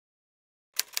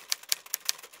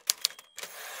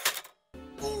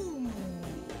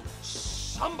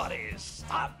अस्सलाम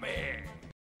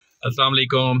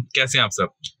वालेकुम, कैसे हैं आप सब।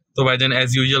 तो भाईजान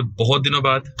एज यूजुअल बहुत दिनों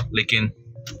बाद, लेकिन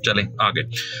चलें आगे।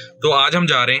 तो आज हम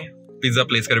जा रहे हैं पिज्जा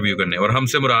प्लेस का रिव्यू करने और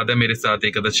हमसे मुराद है मेरे साथ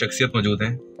एक अदद शख्सियत मौजूद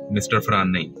है, मिस्टर फरहान।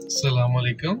 नहीं, अस्सलाम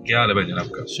वालेकुम। क्या हाल है भाईजान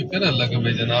आपका? शुक्र अल्लाह का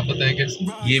भाईजान, आप बताएं कैसे?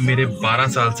 ये मेरे 12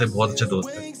 साल से बहुत अच्छे दोस्त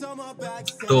हैं।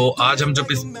 तो आज हम जो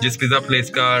जिस पिज़्ज़ा प्लेस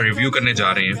का रिव्यू करने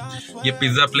जा रहे हैं, ये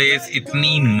पिज़्ज़ा प्लेस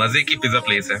इतनी मज़े की पिज़्ज़ा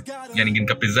प्लेस है, यानी कि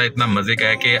इनका पिज़्ज़ा इतना मज़े का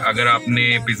है कि अगर आपने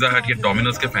पिज़्ज़ा हट या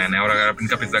डोमिनोज के फ़ैन है और अगर आप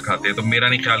इनका पिज़्ज़ा खाते हैं तो मेरा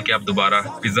नहीं ख्याल कि आप दोबारा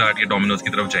पिज़्ज़ा हट या डोमिनोज की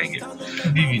तरफ जाएंगे।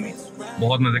 कभी भी नहीं।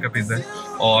 बहुत मज़े का पिज़्ज़ा है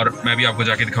और मैं भी आपको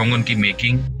जाके दिखाऊंगा उनकी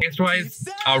making. Taste wise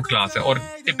out class है और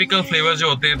टिपिकल फ्लेवर जो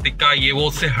होते हैं टिक्का, ये वो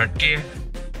उससे हटके है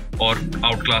और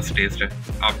आउट क्लास टेस्ट है।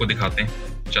 आपको दिखाते हैं,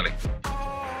 चलें।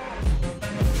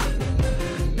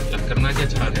 करना क्या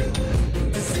चाह रहे हैं?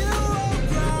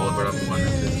 बहुत बड़ा दुकान है।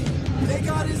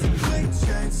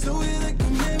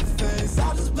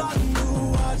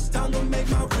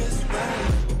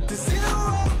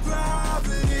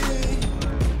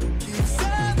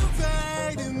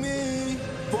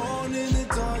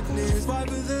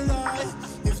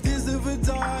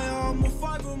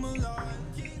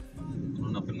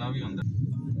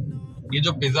 ये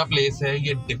जो पिज्जा प्लेस है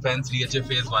ये डिफेंस डीएचए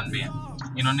फेज 1 में है।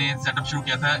 इन्होंने सेटअप शुरू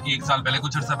किया था 1 साल पहले,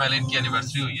 कुछ अर्सा पहले इनकी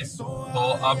एनिवर्सरी हुई है। तो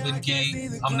अब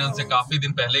हमने उनसे काफी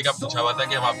दिन पहले का पूछा हुआ था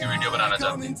कि हम आपकी वीडियो बनाना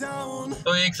चाहते हैं। तो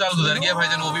 1 साल गुजर गया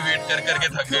भाईजान, वो भी वेट कर करके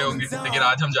थक गए होंगे, लेकिन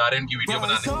आज हम जा रहे हैं इनकी वीडियो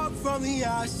बनाने।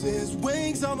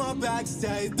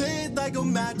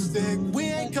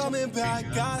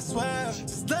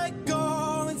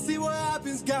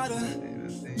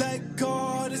 Let go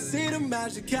to see the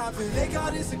magic happen. They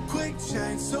got us a quick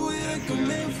change, so it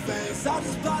come in fast. I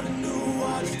just bought a new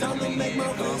watch, time to make my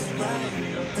wrist ring.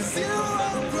 The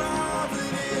zero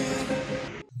gravity.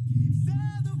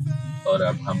 और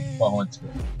अब हम पहुंच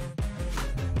गए।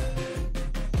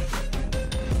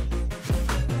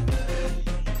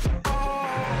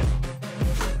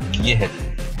 ये है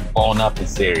Buona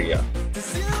Pizzeria।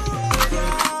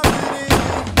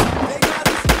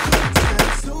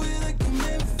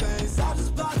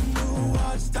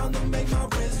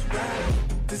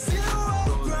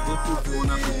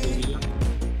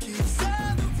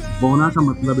 बोना का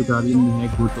मतलब इटालियन में है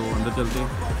गुड। तो अंदर चलते हैं।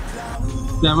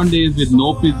 7 days with no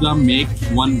pizza make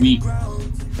 1 week।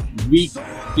 Week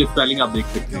की स्पेलिंग आप देख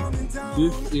सकते हैं।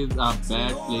 This is a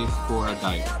bad place for a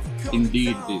diet, Indeed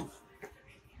it is.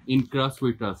 In crust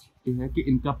we trust है कि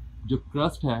इनका जो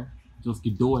क्रस्ट है, जो उसकी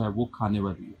डो है, वो खाने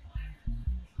वाली है।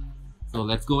 सो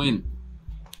लेट्स गो इन।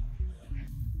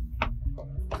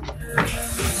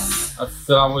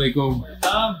 अस्सलाम वालेकुम।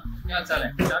 क्या चाल है?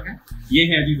 ये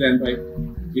है जी जैन भाई,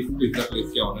 इस पिज्जा प्लेस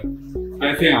के ऑनर।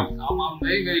 कैसे हैं आप? I'm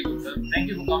very very good sir. Thank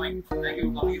you for coming. Thank you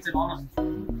for coming. It's an honor.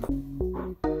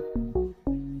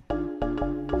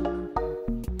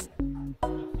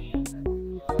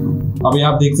 अभी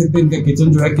आप देख सकते हैं इनका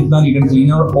किचन जो है कितना नीट एंड क्लीन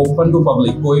है और ओपन टू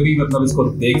पब्लिक। कोई भी मतलब इसको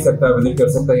देख सकता है, विजिट कर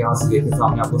सकता है। यहाँ से देखिए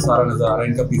सामने आपको सारा नजर आ रहा है।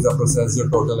 इनका पिज्जा प्रोसेस जो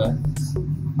टोटल है,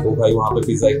 वो भाई वहाँ पे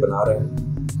पिज्जा एक बना रहे हैं।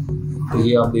 तो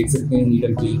ये आप देख सकते हैं नीट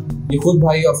एंड क्लीन। ये खुद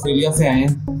भाई ऑस्ट्रेलिया से आए हैं,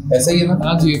 ऐसा ही है ना?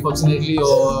 हाँ जी, फॉर्चुनेटली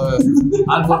और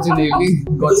unfortunately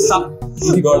got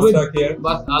stuck here,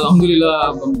 but अल्हम्दुलिल्लाह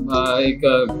एक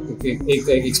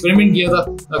एक्सपेरिमेंट किया था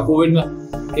कोविड में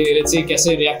कि लेट्स से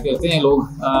कैसे रिएक्ट करते हैं लोग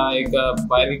एक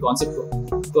बाहर के कॉन्सेप्ट को।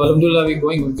 तो अल्हम्दुलिल्लाह we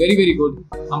going very very good.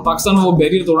 हम पाकिस्तान में वो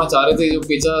बैरियर तोड़ना चाह रहे थे जो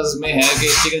पिज्जाज में है कि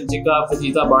चिकन टिक्का,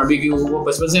 फजीता, बारबेक्यू, वो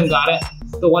बचपन से हम खा रहे हैं।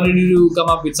 तो wanted to come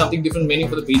up with something different menu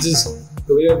for the pizzas.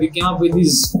 So we came up with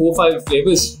these 4-5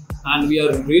 flavors and we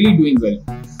are really doing well.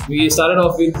 We started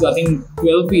off with I think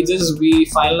 12 pizzas. We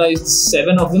finalized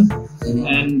 7 of them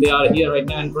and they are here right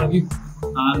now in front of you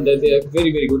and they are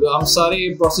very very good. हम सारे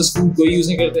processed food कोई use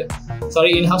नहीं करते, सारी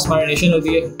in-house marination होती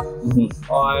है।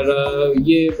 और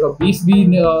ये बीफ भी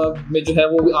में जो है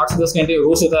वो 8 से 10 घंटे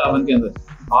रोस्ट होता है ओवन के अंदर।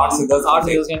 8 से 10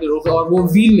 घंटे रोस्ट, और वो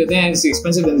व्हील लेते हैं, इट्स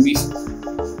एक्सपेंसिव देन बीफ।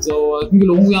 तो क्योंकि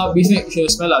लोगों को यहाँ बीच में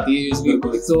स्मेल आती है यूजली,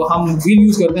 तो हम व्हील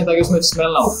यूज करते हैं ताकि उसमें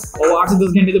स्मेल ना हो। और वो 8 से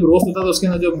 10 घंटे जब रोस्ट होता है तो उसके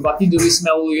अंदर जो बाकी जो भी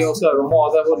स्मेल है उसका अरोमा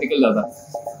होता है वो निकल जाता है।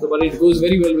 तो but it goes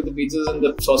very well with the pizzas and the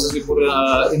sauces we put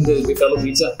in the बिफेलो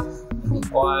pizza.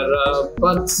 और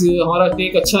बस हमारा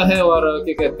टेक अच्छा है और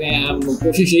क्या कहते हैं, हम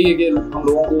कोशिश यही है कि हम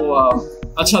लोगों को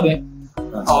अच्छा दें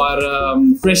और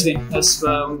फ्रेश दें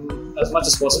as much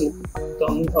as possible। तो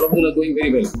हम अल्हम्दुलिल्लाह गोइंग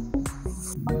वेरी वेल।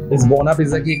 इस बोना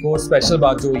पिज्जा की एक और स्पेशल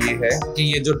बात जो ये है कि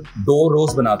ये जो डो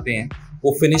रोज बनाते हैं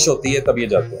वो फिनिश होती है तब ये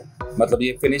जाते हैं। मतलब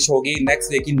ये फिनिश होगी,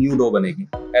 नेक्स्ट डे की न्यू डो बनेगी।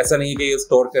 ऐसा नहीं है कि ये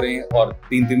स्टोर करें और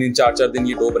 3-3 दिन 4-4 दिन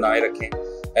ये डो बनाए रखें,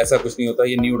 ऐसा कुछ नहीं होता।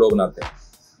 ये न्यू डो बनाते हैं।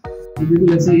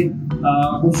 बिल्कुल ऐसे ही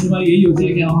कोशिश हमारी यही होती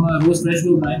है कि हम रोज़ फ्रेश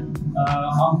डो बनाएं।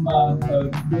 हम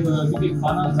क्योंकि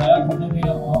खाना ज़ाया करने में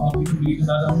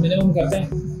हम मिनिमम करते हैं,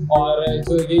 और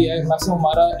जो यही है मैक्सिमम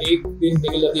हमारा एक दिन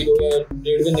निकल जाती है, 2 या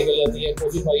 1.5 दिन निकल जाती है।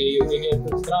 कोशिश हमारी यही होती है कि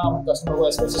जितना हम कस्टमर को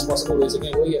एज मच एज पॉसिबल दे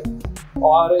सकें, वही है।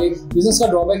 और एक बिजनेस का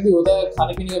ड्रॉबैक भी होता है,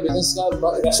 खाने पीने का बिजनेस का,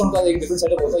 रेस्टोरेंट का एक डिफरेंट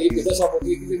सेटअप होता है। ये पिज्जा शॉप होती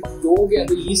है क्योंकि लोगों के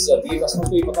अंदर ईस्ट जाती है, कस्टमर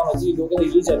को ये पता होना चाहिए लोगों के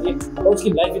अंदर ईस्ट जाती है, और उसकी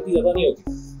लाइफ इतनी ज़्यादा नहीं होती,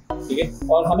 ठीक है।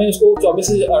 और हमें उसको 24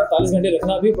 से 48 घंटे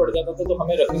रखना भी पड़ जाता था, तो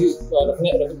हमें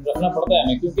रखना पड़ता है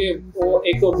हमें, क्योंकि वो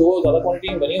एक तो 2 ज़्यादा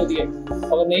क्वांटिटी में बनी होती है।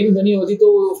 अगर नहीं भी बनी होती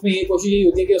तो उसमें ये कोशिश यही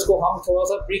होती है कि उसको हम थोड़ा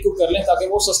सा प्री कुक कर लें ताकि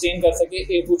वो सस्टेन कर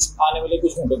सके कुछ आने वाले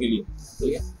कुछ घंटों के लिए,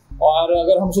 ठीक है। और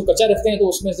अगर हम उसको कच्चा रखते हैं तो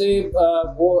उसमें से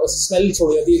वो स्मेल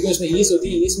छोड़ जाती है, क्योंकि उसमें यीस्ट होती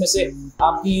है। यीस्ट में से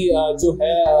आपकी जो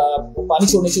है पानी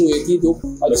छोड़नी शुरू हुई थी, जो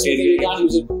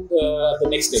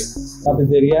next day. Dha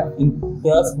Pizzeria in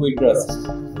trust we trust।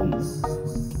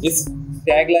 इस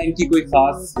टैगलाइन की कोई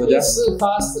खास वजह? इस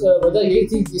खास वजह यही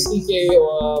थी इसकी कि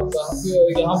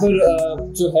यहाँ पर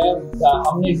जो है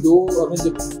हमने बहुत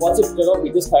से जगह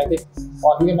पिज़्ज़ा खाए थे,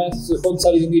 और क्योंकि मैं खुद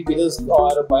सारी जिंदगी पिज़्ज़ा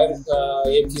और बाहर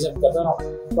ये चीज़ें करता रहा हूँ,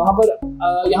 वहाँ पर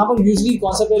यहाँ पर यूजली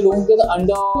कॉन्सेप्ट है लोगों के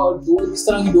अंडा और डो, इस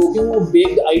तरह की डो की वो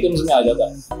बेक्ड आइटम्स में आ जाता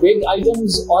है। बेक्ड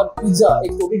आइटम्स और पिज़्ज़ा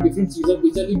एक टोटली डिफरेंट चीज़ है।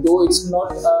 पिज़्ज़ा की डो इट्स नॉट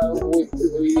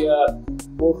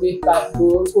वो बेक डो,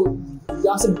 उसको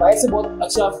यहाँ से बाहर से बहुत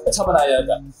अच्छा बनाया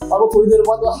जाता है, और वो थोड़ी देर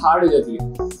बाद वो हार्ड हो जाती है।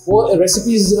 वो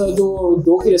रेसिपीज जो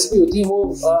डो की रेसिपी होती है वो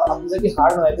पिज़्ज़ा की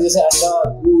हार्ड बनाती है, जैसे अंडा,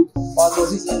 दूध और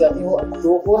दूसरी चीज़ें जाती हैं, वो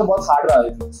डो को बहुत हार्ड बना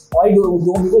देती है। और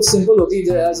डो बिल्कुल सिंपल होती है,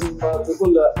 जैसे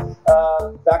बिल्कुल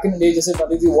बैक इन डे जैसे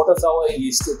बनती थी वाटर फ्लावर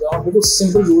ईस्ट, बिल्कुल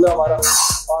सिंपल रूल है हमारा।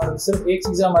 और सिर्फ एक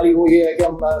चीज़ हमारी वो ये है कि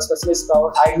हम स्पेशलिस्ट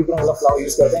फ्लावर, हाई ग्लूटेन वाला फ्लावर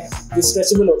यूज़ करते हैं, जो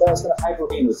स्ट्रेचेबल होता है, उसमें हाई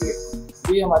प्रोटीन होती है।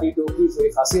 ये हमारी डो की थोड़ी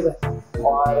खासियत है।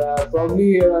 और probably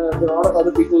there are a lot of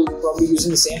other people probably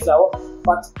using the same flour,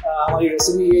 but हमारी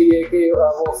रेसिपी यही है कि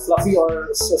वो फ्लफी और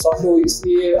सॉफ्ट हो,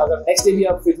 इसलिए अगर नेक्स्ट डे भी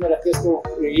आप फ्रिज में रख के इसको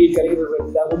रीहीट करेंगे तो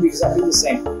that will be exactly the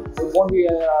same. It won't be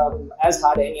as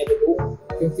hard any other dough,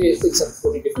 क्योंकि it's a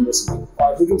totally different recipe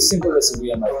और बिल्कुल सिंपल रेसिपी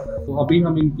है हमारी। तो अभी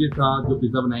हम इनके साथ जो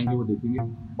पिज़्ज़ा बनाएंगे वो देखेंगे।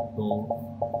 तो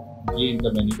ये इनका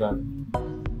मेन्यू कार्ड,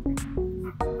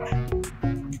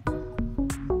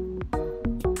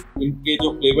 इनके जो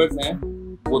फ्लेवर्स हैं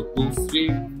वो दूसरे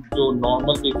जो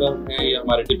नॉर्मल पिज़्ज़ा हैं या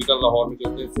हमारे टिपिकल लाहौर में जो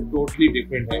होते हैं इससे टोटली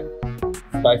डिफरेंट है।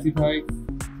 Spicy fries,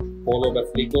 polo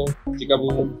बेस्लिको,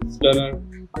 चिकाबून, stunner,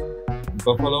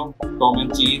 buffalo, Tom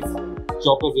and चीज,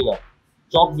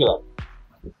 चॉकजिला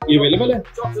ये अवेलेबल है।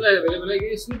 चॉकलेट अवेलेबल है।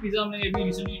 ये स्वीट पिज़्ज़ा हमने अभी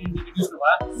रिसेंटली इंट्रोड्यूस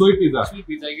करवाया। स्वीट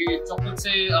पिज़्ज़ा ये चॉकलेट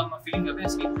से हम फिलिंग करते हैं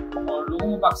इसकी, और लोगों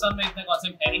को पाकिस्तान में इतना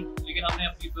कॉन्सेप्ट है नहीं, लेकिन हमने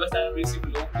अपनी फर्स्ट एनिवर्सरी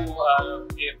में लोगों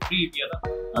को ये फ्री दिया था।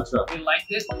 अच्छा, दे लाइक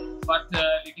दिस, बट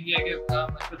लेकिन ये है कि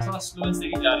इसको थोड़ा स्लो एंड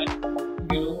स्टेडी जा रहे हैं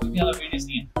क्योंकि लोगों को इतनी ज़्यादा अवेयरनेस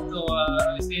नहीं है, तो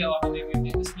इसलिए और हमने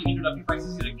इसकी इंट्रोडक्टरी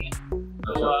प्राइसेस रखी हैं।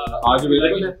 तो आज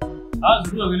अवेलेबल है? हाँ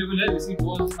जरूर अवेलेबल है। जैसे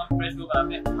वो हम फ्रेश डो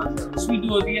बनाते हैं, स्वीट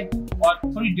डो होती है और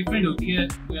थोड़ी डिफरेंट होती है।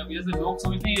 जैसे लोग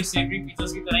समझते हैं ये सेवरी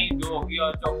पिज़्ज़ा की तरह ही डो होगी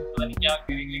और चॉकलेट पता नहीं क्या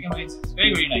करेंगे, लेकिन इट्स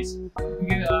वेरी वेरी नाइस,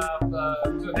 क्योंकि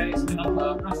जो है इसमें हम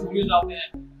अपना शुगर डालते हैं,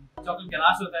 चॉकलेट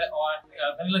गनाश होता है और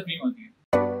वनीला क्रीम होती है।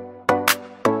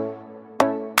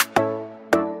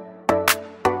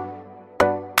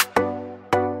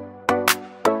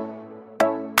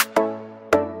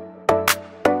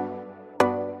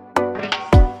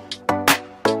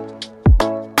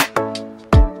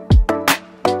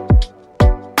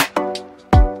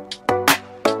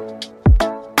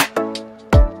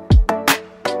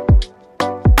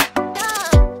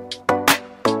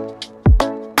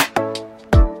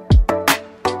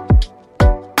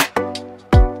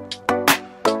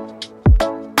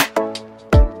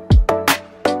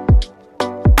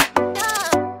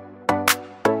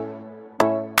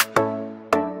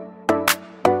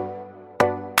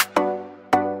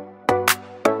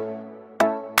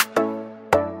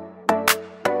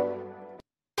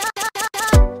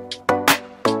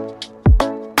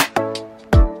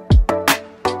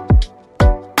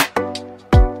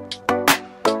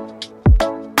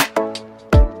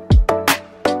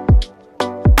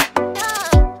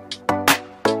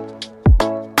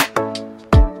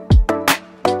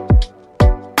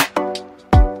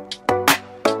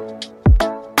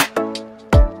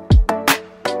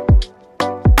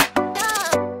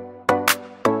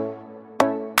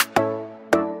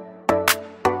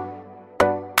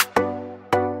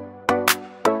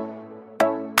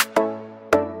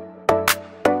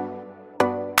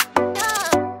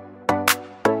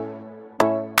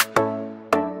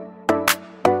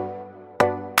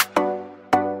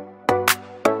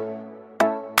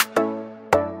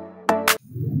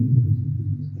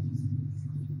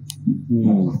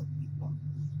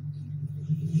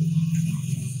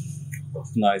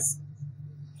 नाइस,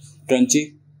 क्रंची,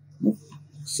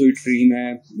 स्वीट क्रीम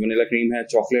है, वनीला क्रीम है,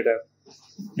 चॉकलेट है,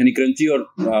 यानी क्रंची और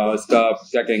इसका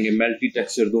क्या कहेंगे मेल्टी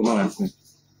टेक्सचर दोनों है इसमें।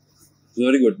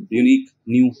 Very good, unique,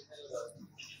 new.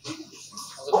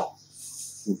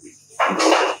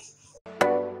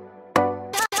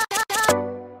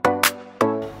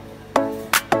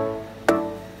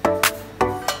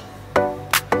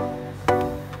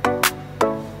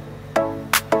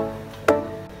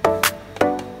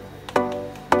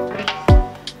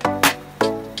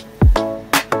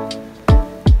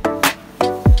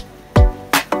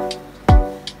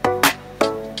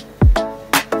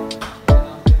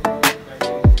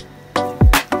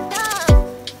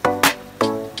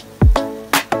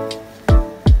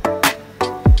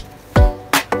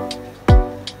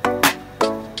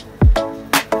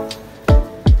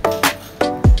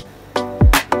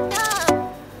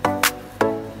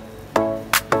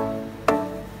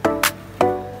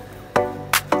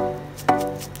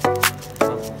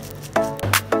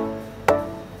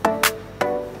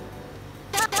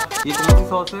 ये कौन सी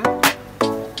सॉस है?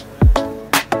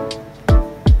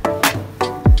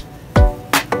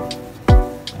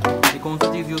 ये कौन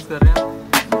सा चीज यूज कर रहे हैं आप?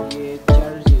 ये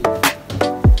चेडर चीज।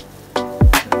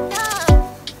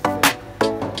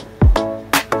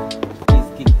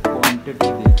 इसकी क्वांटिटी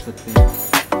देख सकते हैं।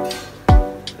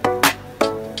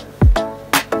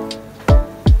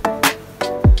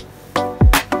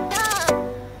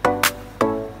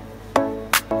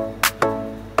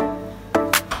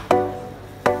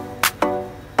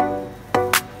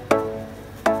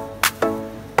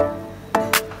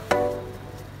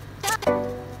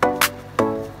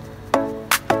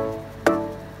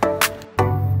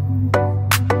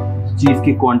 चीज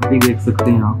की क्वांटिटी देख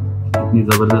सकते हैं आप कितनी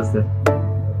जबरदस्त है।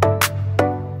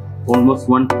 ऑलमोस्ट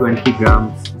 120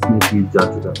 ग्राम्स इसमें चीज जा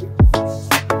चुका है।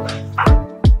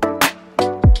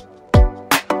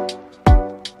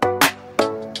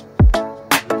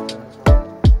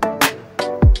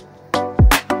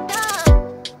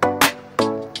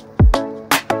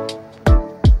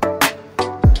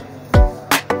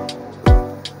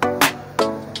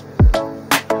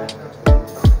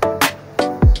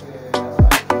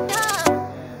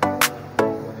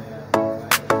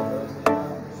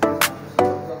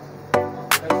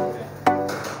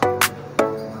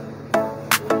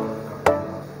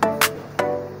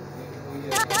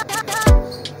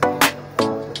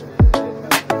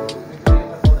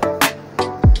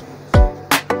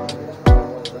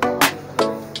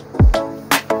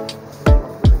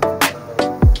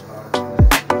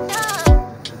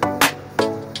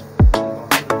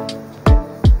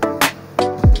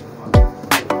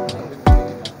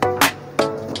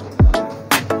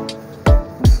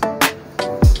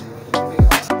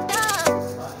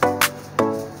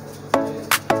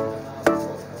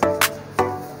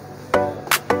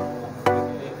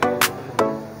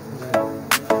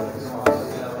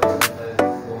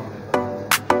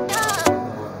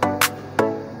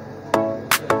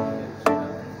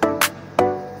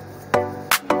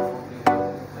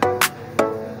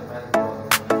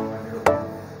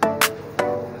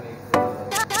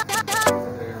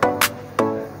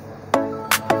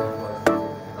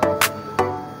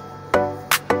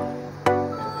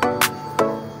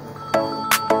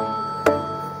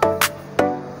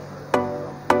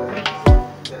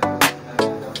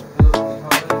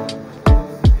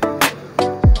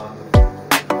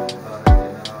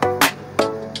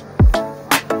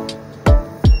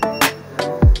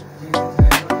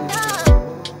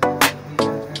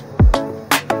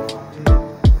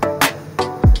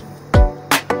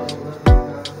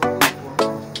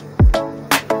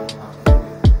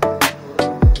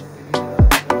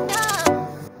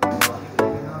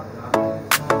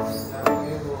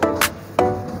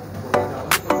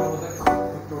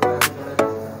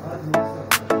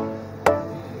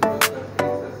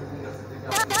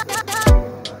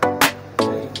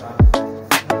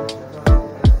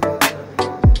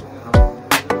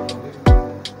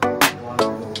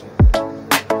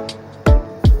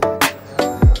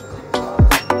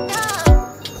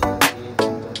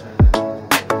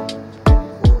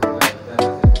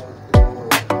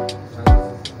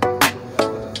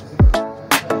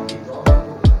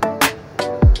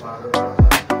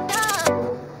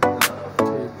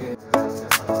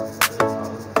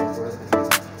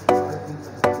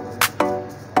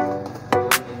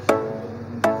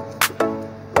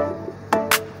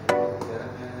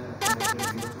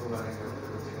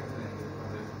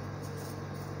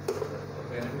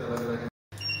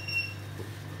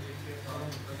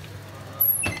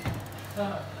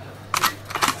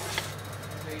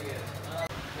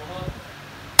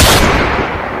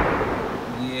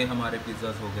 ये हमारे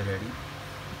पिज़्ज़ास हो गए ready.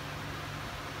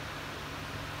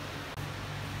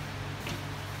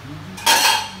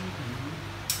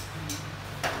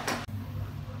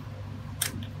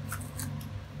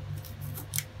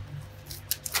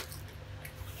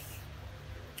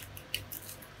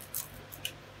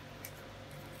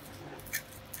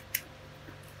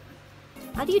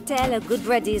 How do you tell a good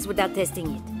bread is without tasting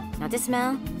it? Not the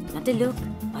smell, not the look,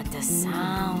 but the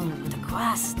sound of the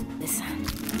crust. Listen.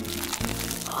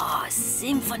 Oh, a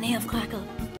symphony of crackle.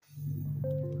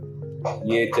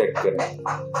 ये check करें,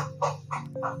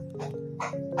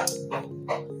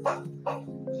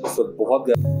 इस वक्त बहुत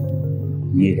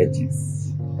ये है चीज।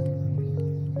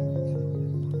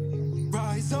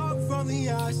 Rise up from the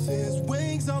ashes,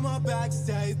 wings on my back,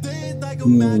 stay lit like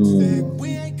a matchstick.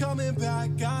 We ain't coming back,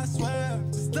 I swear.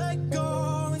 Just let go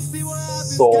and see what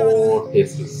happens. So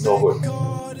tasty, so good.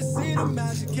 To see the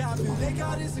magic happen, they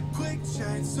got us a quick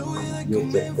change, so we like a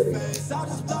mid-phase. I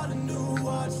just bought a new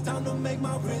watch, time to make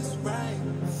my wrist ring.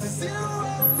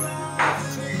 Zero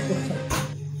gravity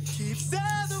keeps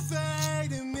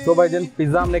elevating me. तो भाईजान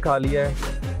pizza हमने खा लिया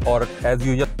है और as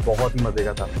usual बहुत ही मज़े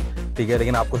का था, ठीक है।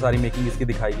 लेकिन आपको सारी मेकिंग इसकी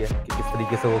दिखाई है कि किस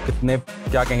तरीके से वो कितने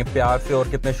क्या कहेंगे प्यार से और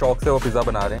कितने शौक से वो पिज़्ज़ा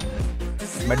बना रहे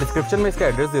हैं। मैं डिस्क्रिप्शन में इसका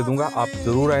एड्रेस दे दूंगा, आप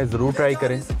ज़रूर आएँ, ज़रूर ट्राई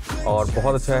करें और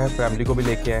बहुत अच्छा है, फैमिली को भी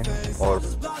लेके आएँ और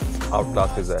आउट क्लास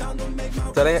पिज़्ज़ा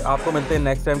है। चलें, आपको मिलते हैं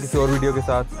नेक्स्ट टाइम किसी और वीडियो के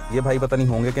साथ। ये भाई पता नहीं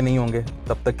होंगे कि नहीं होंगे,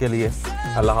 तब तक के लिए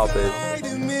अल्लाह हाफ़िज़।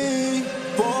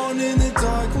 Born in the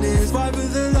darkness, fight for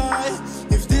the light.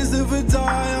 If this ever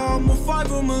die, I'ma fight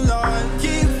for my life.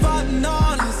 Keep fighting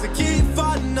on.